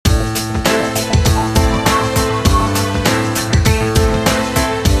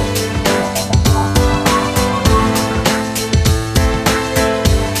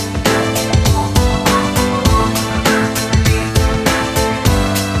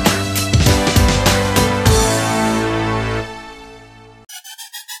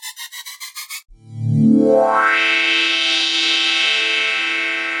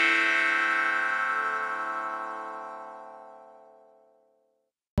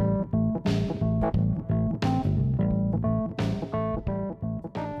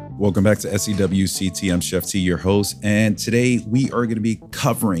Welcome back to SEWCT. I'm Chef T, your host, and today we are going to be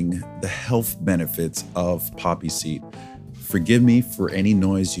covering the health benefits of poppy seed. Forgive me for any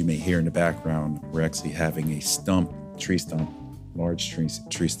noise you may hear in the background. We're actually having a tree stump, large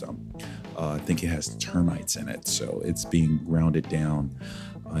tree stump. I think it has termites in it, so it's being grounded down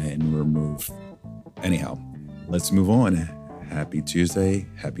and removed. Anyhow, let's move on. Happy Tuesday.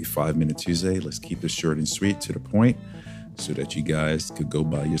 Happy 5-Minute Tuesday. Let's keep this short and sweet, to the point, so that you guys could go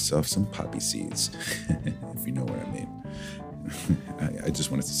buy yourself some poppy seeds, if you know what I mean. I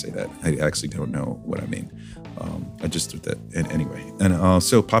just wanted to say that. I actually don't know what I mean. I just did that. And anyway,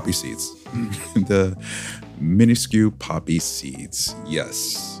 so poppy seeds, the minuscule poppy seeds.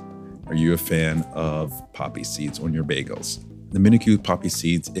 Yes. Are you a fan of poppy seeds on your bagels? The minuscule poppy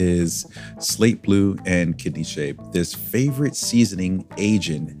seeds is slate blue and kidney shaped. This favorite seasoning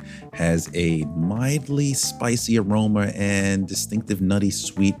agent has a mildly spicy aroma and distinctive nutty,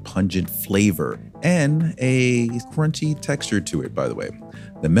 sweet, pungent flavor, and a crunchy texture to it, by the way.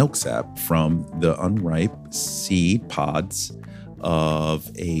 The milk sap from the unripe seed pods of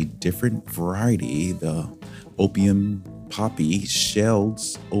a different variety, the opium poppy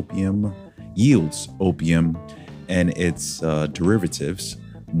yields opium and its derivatives,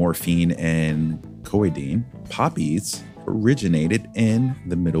 morphine and codeine. Poppies originated in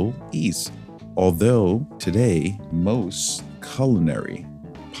the Middle East, although today most culinary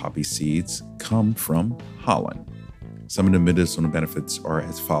poppy seeds come from Holland. Some of the medicinal benefits are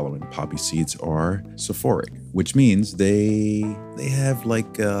as following. Poppy seeds are soporific, which means they have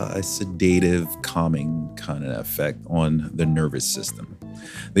like a sedative, calming kind of effect on the nervous system.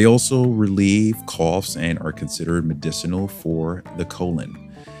 They also relieve coughs and are considered medicinal for the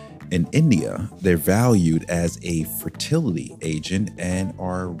colon. In India, they're valued as a fertility agent and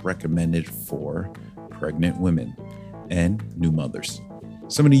are recommended for pregnant women and new mothers.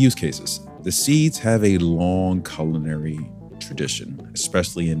 Some of the use cases. The seeds have a long culinary tradition,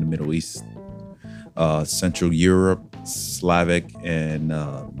 especially in the Middle East, Central Europe, Slavic, and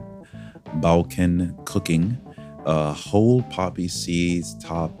Balkan cooking. Whole poppy seeds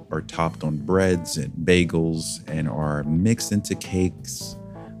are topped on breads and bagels and are mixed into cakes,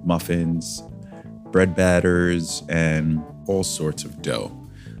 muffins, bread batters, and all sorts of dough.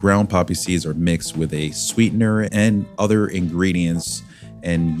 Ground poppy seeds are mixed with a sweetener and other ingredients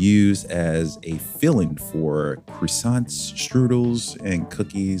and used as a filling for croissants, strudels, and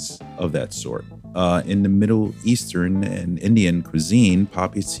cookies of that sort. In the Middle Eastern and Indian cuisine,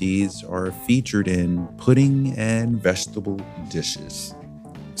 poppy seeds are featured in pudding and vegetable dishes.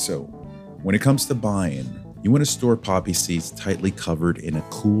 So, when it comes to buying, you want to store poppy seeds tightly covered in a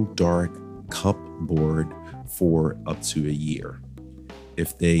cool, dark cupboard for up to a year.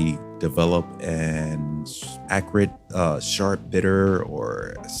 If they develop an acrid, sharp, bitter,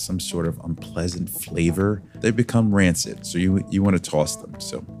 or some sort of unpleasant flavor, they become rancid. So you want to toss them.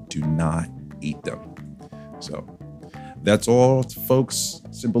 So do not eat them. So that's all, folks.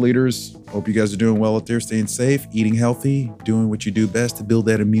 Simple Eaters. Hope you guys are doing well out there, staying safe, eating healthy, doing what you do best to build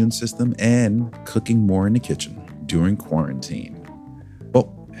that immune system, and cooking more in the kitchen during quarantine.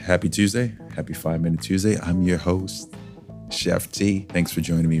 Well, happy Tuesday. Happy 5-Minute Tuesday. I'm your host, Chef T. Thanks for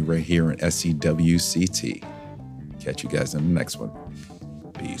joining me right here on SEWCT. Catch you guys in the next one.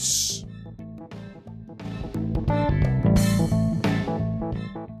 Peace.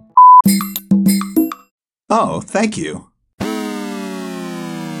 Oh, thank you.